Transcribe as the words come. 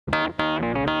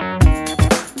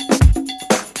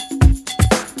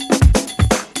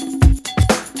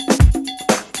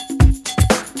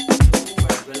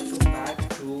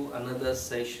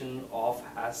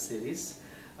podcast series.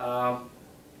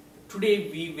 Today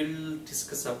we will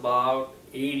discuss about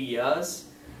ADRs,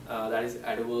 that is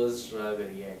adverse drug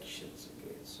reactions.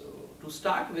 Okay, so to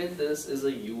start with, this is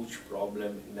a huge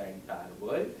problem in the entire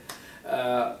world.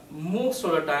 Most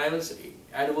of the times,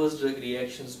 adverse drug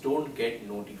reactions don't get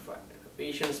notified.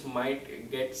 Patients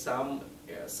might get some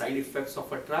side effects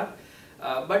of a drug,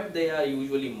 but they are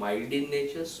usually mild in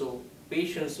nature, so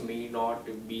patients may not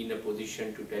be in a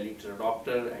position to tell it to the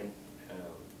doctor and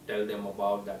tell them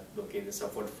about that, okay, they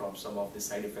suffered from some of the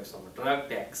side effects of a drug.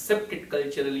 They accept it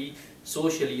culturally,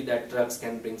 socially, that drugs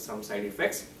can bring some side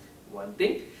effects. One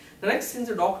thing. The next thing,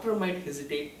 the doctor might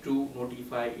hesitate to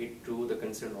notify it to the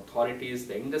concerned authorities,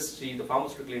 the industry, the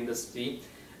pharmaceutical industry,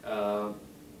 and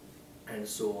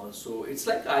so on. So it's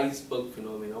like iceberg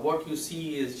phenomena. What you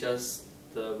see is just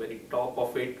the very top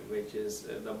of it, which is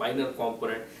the minor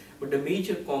component, but the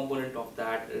major component of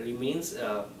that remains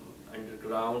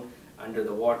underground, under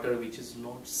the water, which is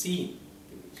not seen.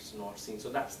 So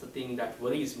that's the thing that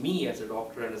worries me as a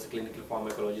doctor and as a clinical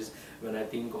pharmacologist when I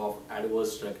think of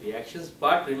adverse drug reactions.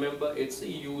 But remember, it's a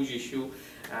huge issue,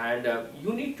 and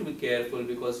you need to be careful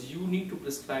because you need to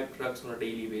prescribe drugs on a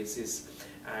daily basis,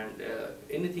 and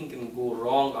anything can go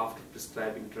wrong after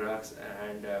prescribing drugs,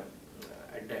 and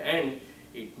at the end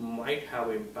it might have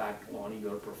impact on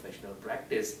your professional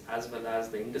practice as well as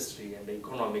the industry and the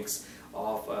economics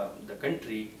of the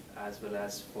country, as well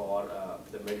as for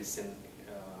the medicine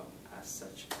as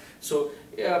such. So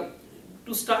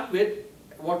to start with,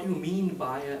 what you mean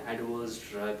by an adverse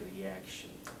drug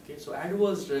reaction? Okay, so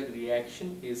adverse drug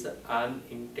reaction is an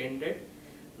unintended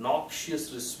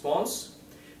noxious response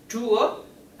to a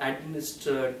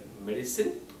administered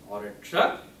medicine or a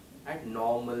drug at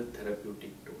normal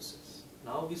therapeutic doses.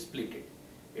 Now we split it.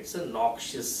 It's a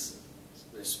noxious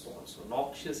response. So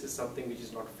noxious is something which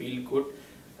is not feel good,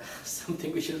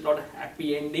 something which is not a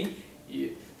happy ending.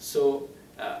 So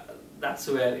that's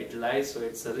where it lies. So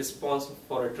it's a response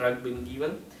for a drug being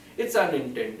given. It's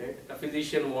unintended. A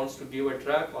physician wants to give a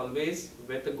drug always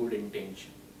with a good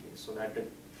intention, okay, so that the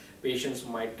patients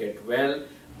might get well.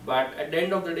 But at the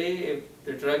end of the day, if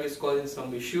the drug is causing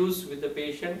some issues with the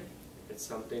patient, it's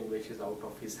something which is out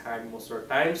of his hand most of the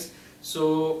times.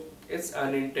 So it's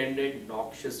unintended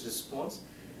noxious response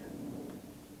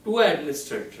to an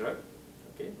administered drug.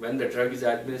 Okay, when the drug is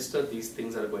administered, these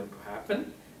things are going to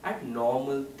happen at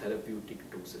normal therapeutic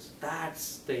doses.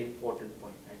 That's the important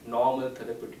point. At normal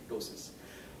therapeutic doses,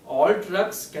 all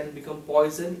drugs can become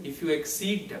poison if you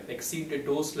exceed the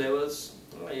dose levels.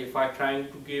 If I'm trying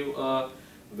to give a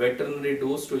veterinary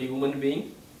dose to a human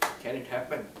being, can it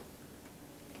happen?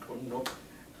 Don't know.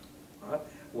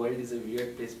 World is a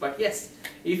weird place, but yes,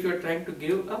 if you're trying to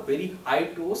give a very high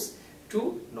dose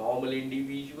to normal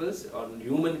individuals or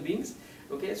human beings,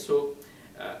 okay, so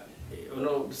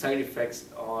side effects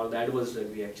or the adverse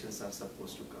drug reactions are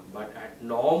supposed to come. But at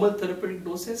normal therapeutic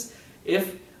doses,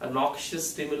 if a noxious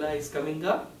stimuli is coming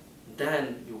up,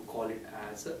 then you call it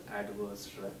as an adverse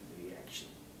drug reaction.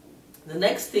 The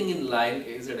next thing in line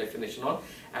is a definition of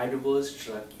adverse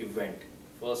drug event.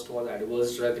 First was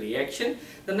adverse drug reaction.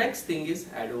 The next thing is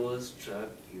adverse drug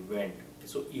event.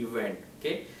 So event,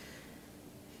 okay.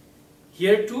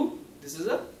 Here too, this is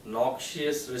a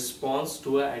noxious response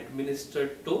to an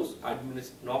administered dose.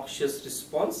 Noxious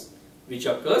response which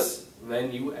occurs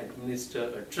when you administer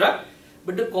a drug,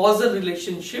 but the causal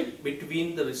relationship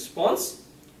between the response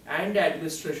and the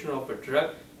administration of a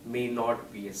drug may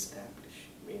not be established.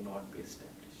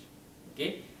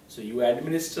 Okay, so you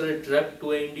administer a drug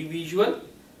to an individual,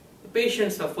 the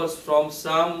patient suffers from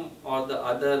some or the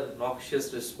other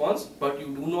noxious response, but you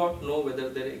do not know whether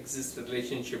there exists a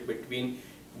relationship between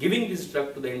giving this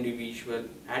drug to the individual,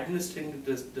 administering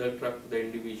this drug to the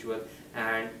individual,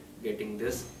 and getting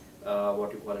this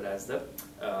what you call it as the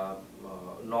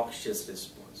noxious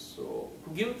response. So to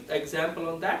give example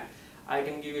on that, I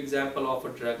can give example of a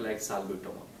drug like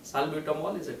salbutamol.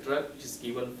 Salbutamol is a drug which is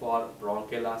given for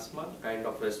bronchial asthma, kind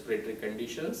of respiratory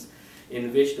conditions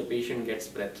in which the patient gets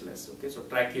breathless. Okay, so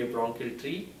tracheobronchial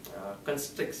tree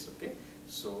constricts. Okay,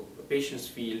 so the patients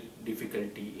feel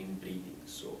difficulty in breathing.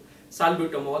 So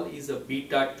salbutamol is a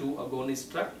beta 2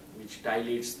 agonist drug which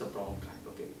dilates the bronchi.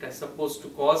 Okay, it is supposed to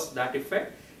cause that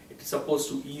effect. It is supposed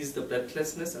to ease the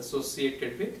breathlessness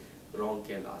associated with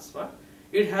bronchial asthma.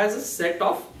 It has a set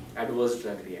of adverse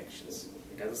drug reactions.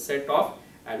 It has a set of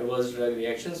adverse drug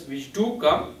reactions which do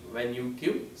come when you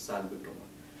give salbutamol.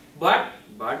 But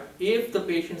if the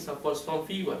patient suffers from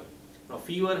fever, now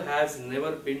fever has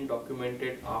never been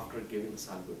documented after giving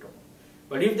salbutamol.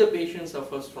 But if the patient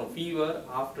suffers from fever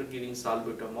after giving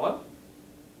salbutamol,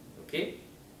 okay,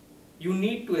 you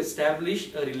need to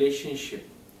establish a relationship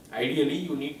Ideally,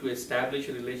 you need to establish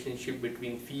a relationship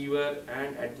between fever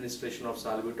and administration of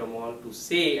salbutamol to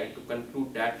say and to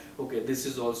conclude that, okay, this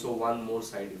is also one more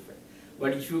side effect.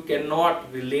 But if you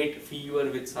cannot relate fever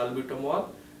with salbutamol,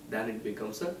 then it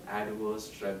becomes an adverse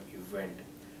drug event.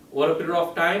 Over a period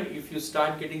of time, if you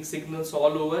start getting signals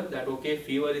all over that, okay,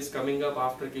 fever is coming up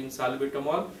after giving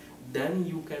salbutamol, then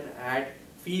you can add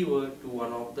fever to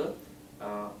one of the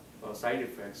side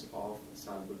effects of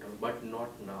salbutamol, but not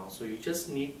now. So you just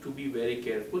need to be very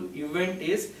careful. Event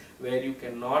is where you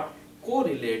cannot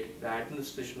correlate the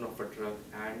administration of a drug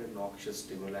and a noxious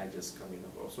stimuli just coming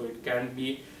up. So it can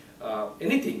be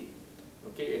anything.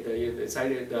 Okay,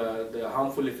 the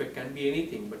harmful effect can be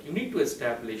anything, but you need to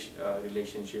establish a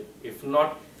relationship. If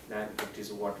not, then it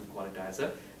is what we call it as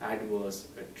a adverse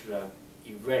drug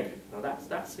event. Now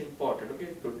that's important. Okay,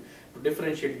 to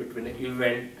differentiate between an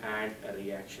event and a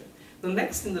reaction. The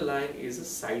next in the line is a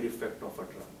side effect of a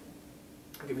drug.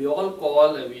 Okay, we all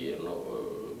call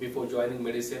before joining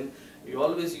medicine, we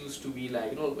always used to be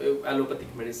like,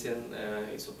 allopathic medicine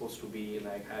is supposed to be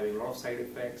like having a lot of side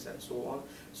effects and so on.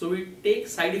 So we take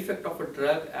side effect of a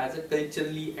drug as a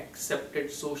culturally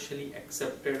accepted, socially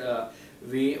accepted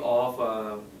way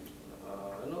of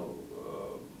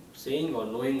saying or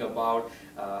knowing about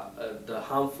the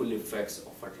harmful effects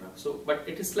of a drug. So, but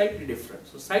it is slightly different.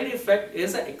 So side effect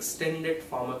is an extended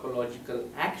pharmacological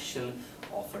action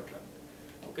of a drug.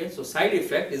 Okay, so side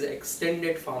effect is an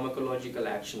extended pharmacological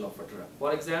action of a drug.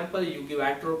 For example, you give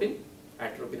atropine.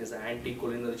 Atropine is an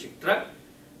anticholinergic drug,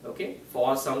 okay,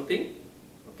 for something,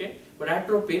 okay. But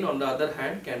atropine, on the other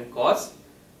hand, can cause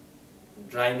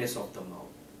dryness of the mouth,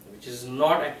 which is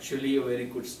not actually a very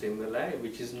good stimuli,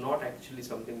 which is not actually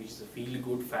something which is a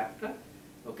feel-good factor,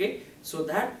 okay. So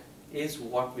that is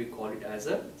what we call it as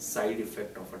a side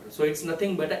effect of a drug. So it's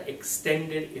nothing but an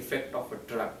extended effect of a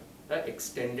drug. The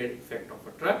extended effect of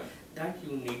a drug that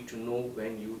you need to know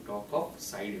when you talk of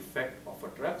side effect of a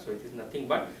drug. So it is nothing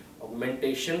but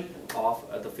augmentation of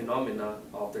the phenomena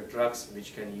of the drugs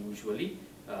which can usually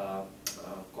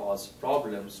cause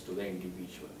problems to the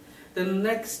individual. The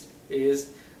next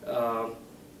is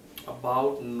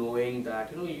about knowing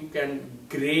that you can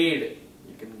grade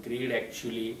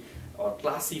actually or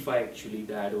classify actually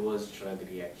the adverse drug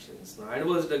reactions. Now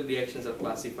adverse drug reactions are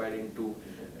classified into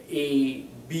A,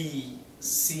 B,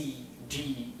 C,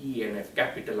 D, E and F,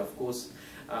 capital of course.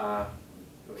 We are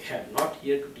not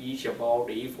here to teach about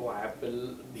A for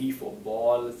apple, B for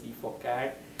ball, C for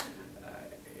cat.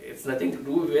 It's nothing to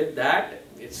do with that.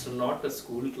 It's not a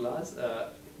school class.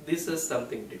 This is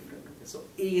something different. Okay, so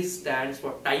A stands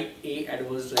for type A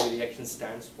adverse drug reaction,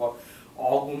 stands for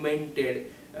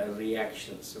augmented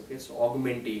reactions. Okay, so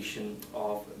augmentation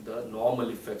of the normal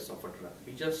effects of a drug.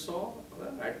 We just saw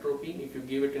atropine. If you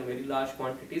give it in very large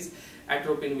quantities,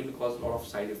 atropine will cause a lot of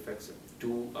side effects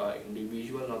to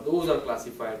individual. Now those are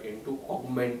classified into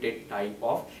augmented type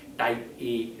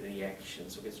A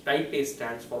reactions. Okay, so type A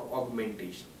stands for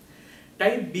augmentation.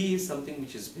 Type B is something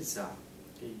which is bizarre.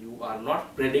 Okay, you are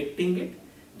not predicting it,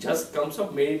 just comes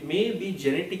up. Maybe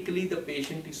genetically the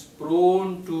patient is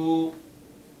prone to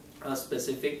a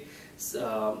specific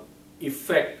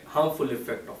harmful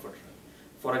effect of a drug.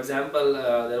 For example,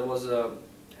 there was an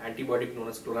antibiotic known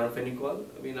as chloramphenicol.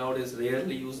 We nowadays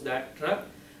rarely use that drug,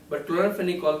 but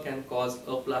chloramphenicol can cause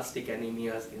aplastic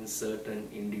anemias in certain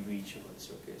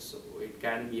individuals. Okay, so it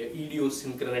can be an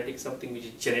idiosyncratic, something which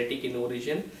is genetic in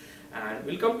origin, and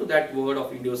we'll come to that word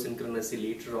of idiosyncrasy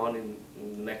later on in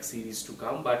the next series to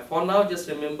come. But for now, just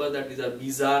remember that these are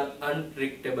bizarre,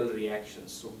 unpredictable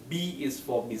reactions. So B is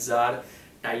for bizarre,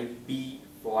 type B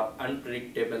for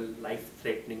unpredictable,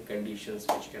 life-threatening conditions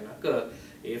which can occur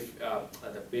if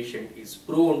the patient is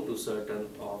prone to certain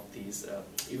of these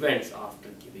events after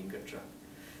giving a drug.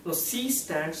 Now C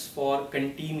stands for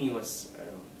continuous,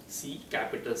 C,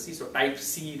 capital C. So type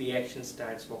C reaction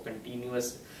stands for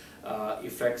continuous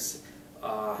effects,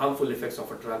 harmful effects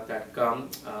of a drug that come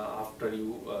after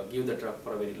you give the drug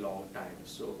for a very long time.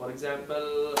 So for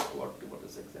example, what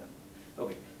is the example?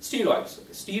 Okay, steroids.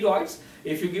 Okay, steroids,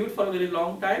 if you give it for a very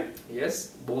long time, yes,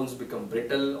 bones become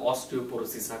brittle,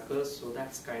 osteoporosis occurs. So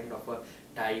that's kind of a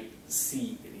type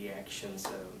C reactions,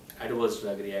 adverse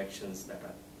drug reactions that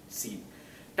are seen.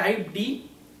 Type D,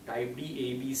 A,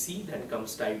 B, C, then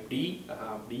comes type D,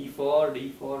 D for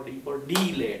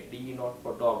delayed, D not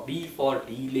for dog, D for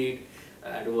delayed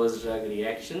adverse drug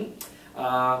reaction.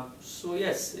 So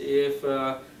yes, if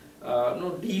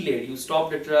delayed, you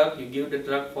stop the drug, you give the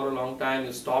drug for a long time,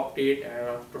 you stopped it, and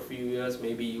after a few years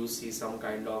maybe you see some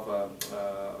kind of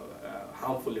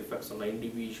harmful effects on the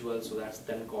individual, so that's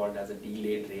then called as a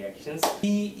delayed reactions.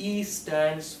 EE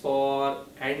stands for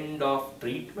end of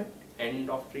treatment. End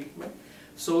of treatment.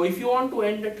 So if you want to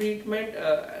end the treatment,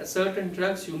 certain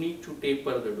drugs you need to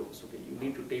taper the dose. Okay, you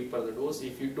need to taper the dose.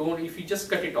 If you don't, if you just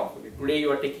cut it off. Okay, today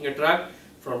you are taking a drug,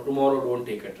 from tomorrow don't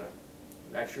take a drug.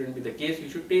 That shouldn't be the case. You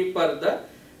should taper the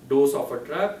dose of a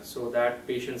drug so that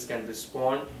patients can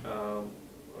respond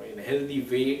in a healthy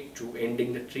way to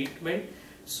ending the treatment.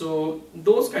 So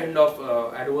those kind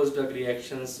of adverse drug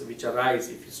reactions which arise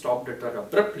if you stop the drug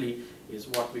abruptly is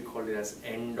what we call it as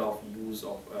end of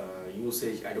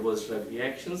usage adverse drug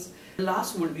reactions. The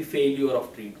last would be failure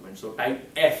of treatment. So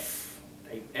type F.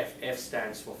 F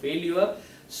stands for failure.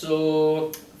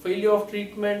 So failure of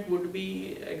treatment would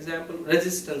be example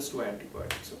resistance to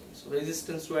antibiotics. Okay. So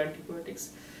resistance to antibiotics.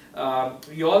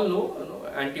 We all know,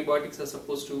 antibiotics are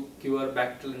supposed to cure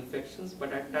bacterial infections,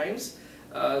 but at times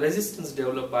resistance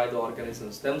developed by the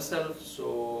organisms themselves.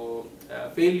 So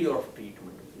failure of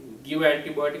treatment. You give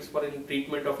antibiotics for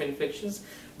treatment of infections,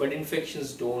 but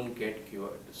infections don't get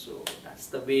cured. So that's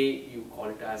the way you call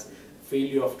it as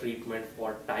failure of treatment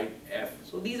for type F.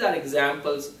 So these are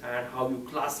examples and how you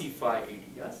classify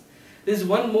ADRs. There is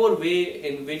one more way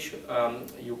in which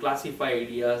you classify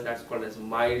ADRs, that's called as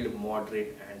mild,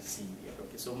 moderate and severe.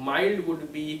 Okay, so mild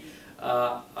would be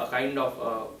a kind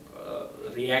of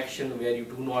reaction where you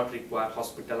do not require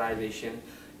hospitalization,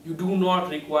 you do not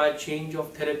require change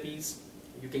of therapies,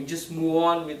 you can just move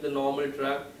on with the normal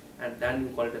drug, and then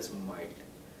you call it as mild.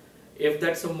 If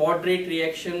that's a moderate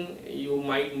reaction, you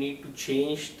might need to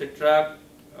change the drug,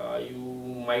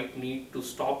 you might need to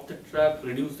stop the drug,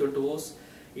 reduce the dose,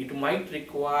 it might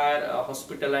require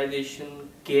hospitalization,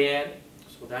 care,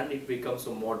 so then it becomes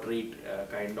a moderate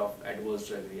kind of adverse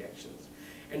drug reactions.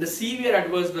 And the severe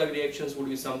adverse drug reactions would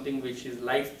be something which is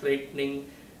life-threatening,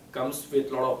 comes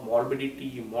with a lot of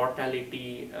morbidity,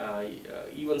 mortality,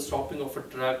 even stopping of a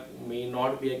drug may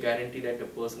not be a guarantee that the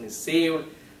person is saved.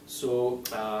 So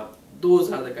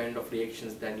those are the kind of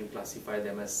reactions, then you classify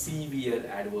them as severe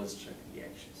adverse drug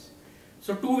reactions.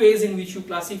 So two ways in which you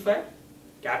classify,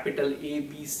 capital A,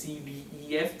 B, C, D,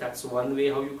 E, F, that's one way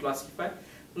how you classify.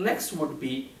 Next would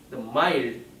be the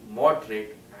mild,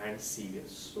 moderate and severe.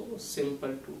 So simple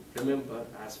to remember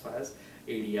as far as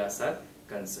ADRs are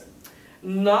concerned.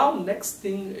 Now next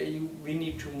thing we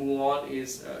need to move on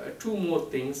is two more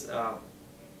things,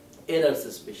 errors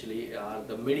especially,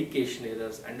 the medication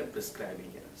errors and the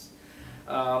prescribing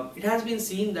errors. It has been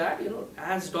seen that,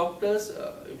 as doctors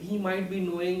we might be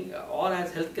knowing, or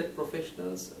as healthcare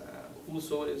professionals,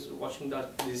 whoso is watching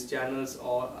these channels,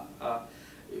 or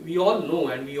we all know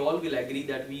and we all will agree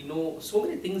that we know so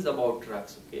many things about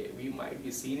drugs. Okay, we might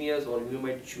be seniors or we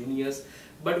might be juniors,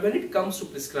 but when it comes to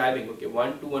prescribing, okay,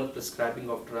 one-to-one prescribing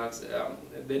of drugs,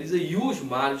 there is a huge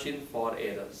margin for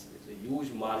errors. There's a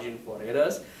huge margin for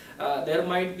errors. There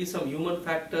might be some human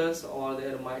factors, or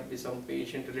there might be some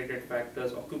patient-related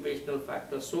factors, occupational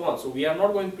factors, so on. So we are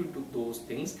not going to do those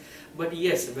things. But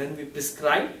yes, when we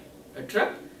prescribe a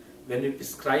drug,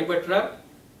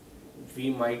 we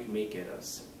might make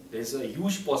errors. There's a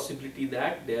huge possibility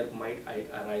that there might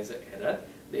arise an error.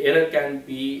 The error can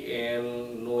be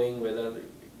in knowing whether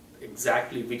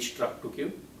exactly which drug to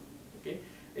give. Okay.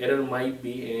 Error might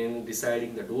be in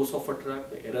deciding the dose of a drug.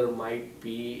 The error might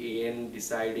be in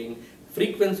deciding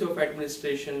frequency of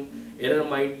administration. Error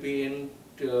might be in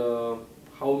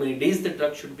how many days the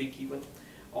drug should be given,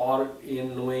 or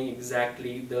in knowing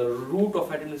exactly the route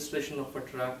of administration of a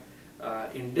drug,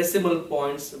 in decimal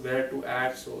points where to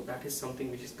add. So that is something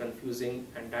which is confusing,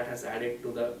 and that has added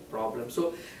to the problem.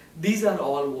 So these are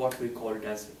all what we call it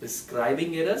as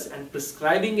prescribing errors, and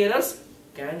prescribing errors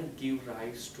can give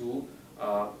rise to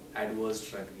adverse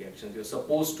drug reactions. You're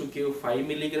supposed to give 5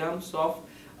 milligrams of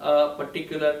a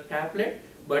particular tablet,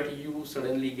 but you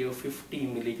suddenly give 50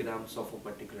 milligrams of a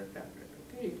particular tablet.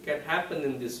 Okay, it can happen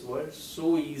in this world,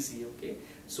 so easy. Okay,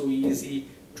 so easy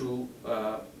to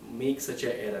make such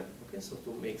an error. Okay, so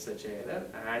to make such an error,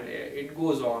 and it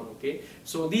goes on. Okay,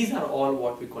 so these are all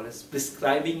what we call as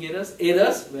prescribing errors.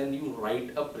 Errors when you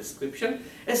write a prescription,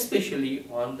 especially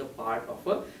on the part of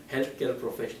a healthcare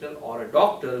professional or a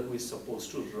doctor who is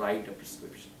supposed to write a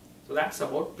prescription. So that's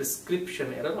about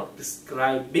prescription error or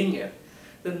prescribing error.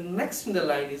 The next in the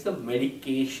line is the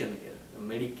medication error. The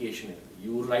medication error.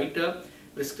 You write a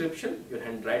prescription, your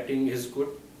handwriting is good,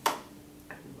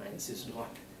 mine is not.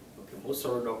 Most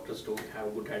of the doctors don't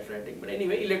have good handwriting, but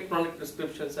anyway, electronic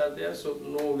prescriptions are there, so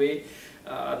no way.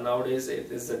 Nowadays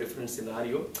it is a different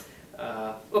scenario.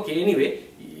 Okay, anyway,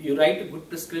 you write a good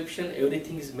prescription,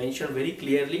 everything is mentioned very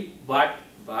clearly, but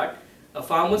a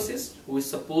pharmacist who is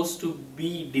supposed to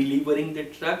be delivering the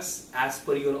drugs as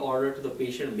per your order to the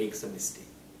patient makes a mistake.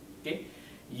 Okay,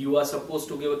 you are supposed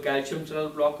to give a calcium channel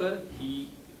blocker, he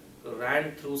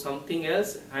ran through something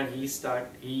else and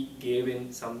he gave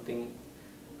in something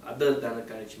other than a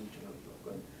calcium channel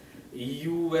blocker.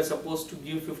 You were supposed to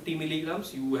give 50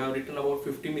 milligrams, you have written about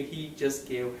 50 milligrams, he just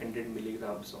gave 100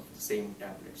 milligrams of the same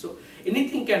tablet. So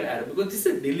anything can error because this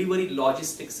is a delivery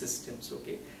logistic systems.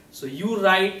 Okay, so you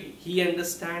write, he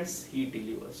understands, he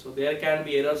delivers. So there can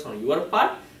be errors on your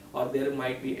part or there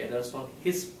might be errors on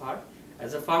his part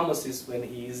as a pharmacist when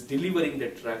he is delivering the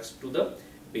drugs to the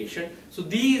patient. So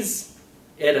these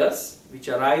errors which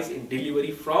arise in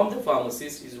delivery from the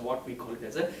pharmacist is what we call it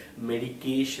as a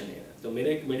medication error. The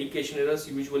medication errors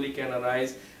usually can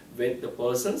arise with the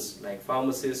persons like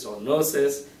pharmacists or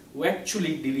nurses who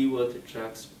actually deliver the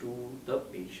drugs to the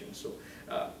patient.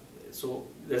 So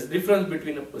there's a difference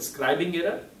between a prescribing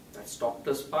error, that's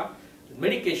doctor's part. The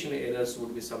medication errors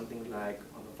would be something like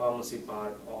on the pharmacy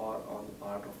part or on the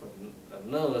part of a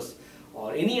nurse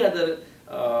or any other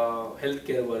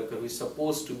healthcare worker who is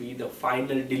supposed to be the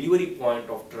final delivery point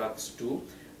of drugs to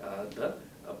the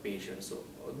patient. So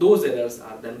those errors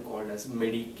are then called as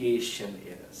medication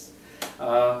errors.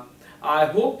 I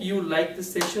hope you liked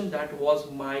this session. That was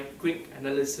my quick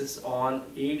analysis on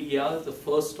ADRs, the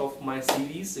first of my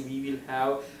series. We will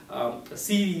have a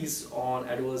series on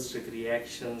adverse drug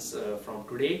reactions from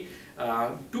today.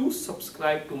 Do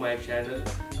subscribe to my channel.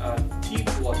 Keep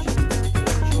watching.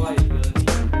 Enjoy.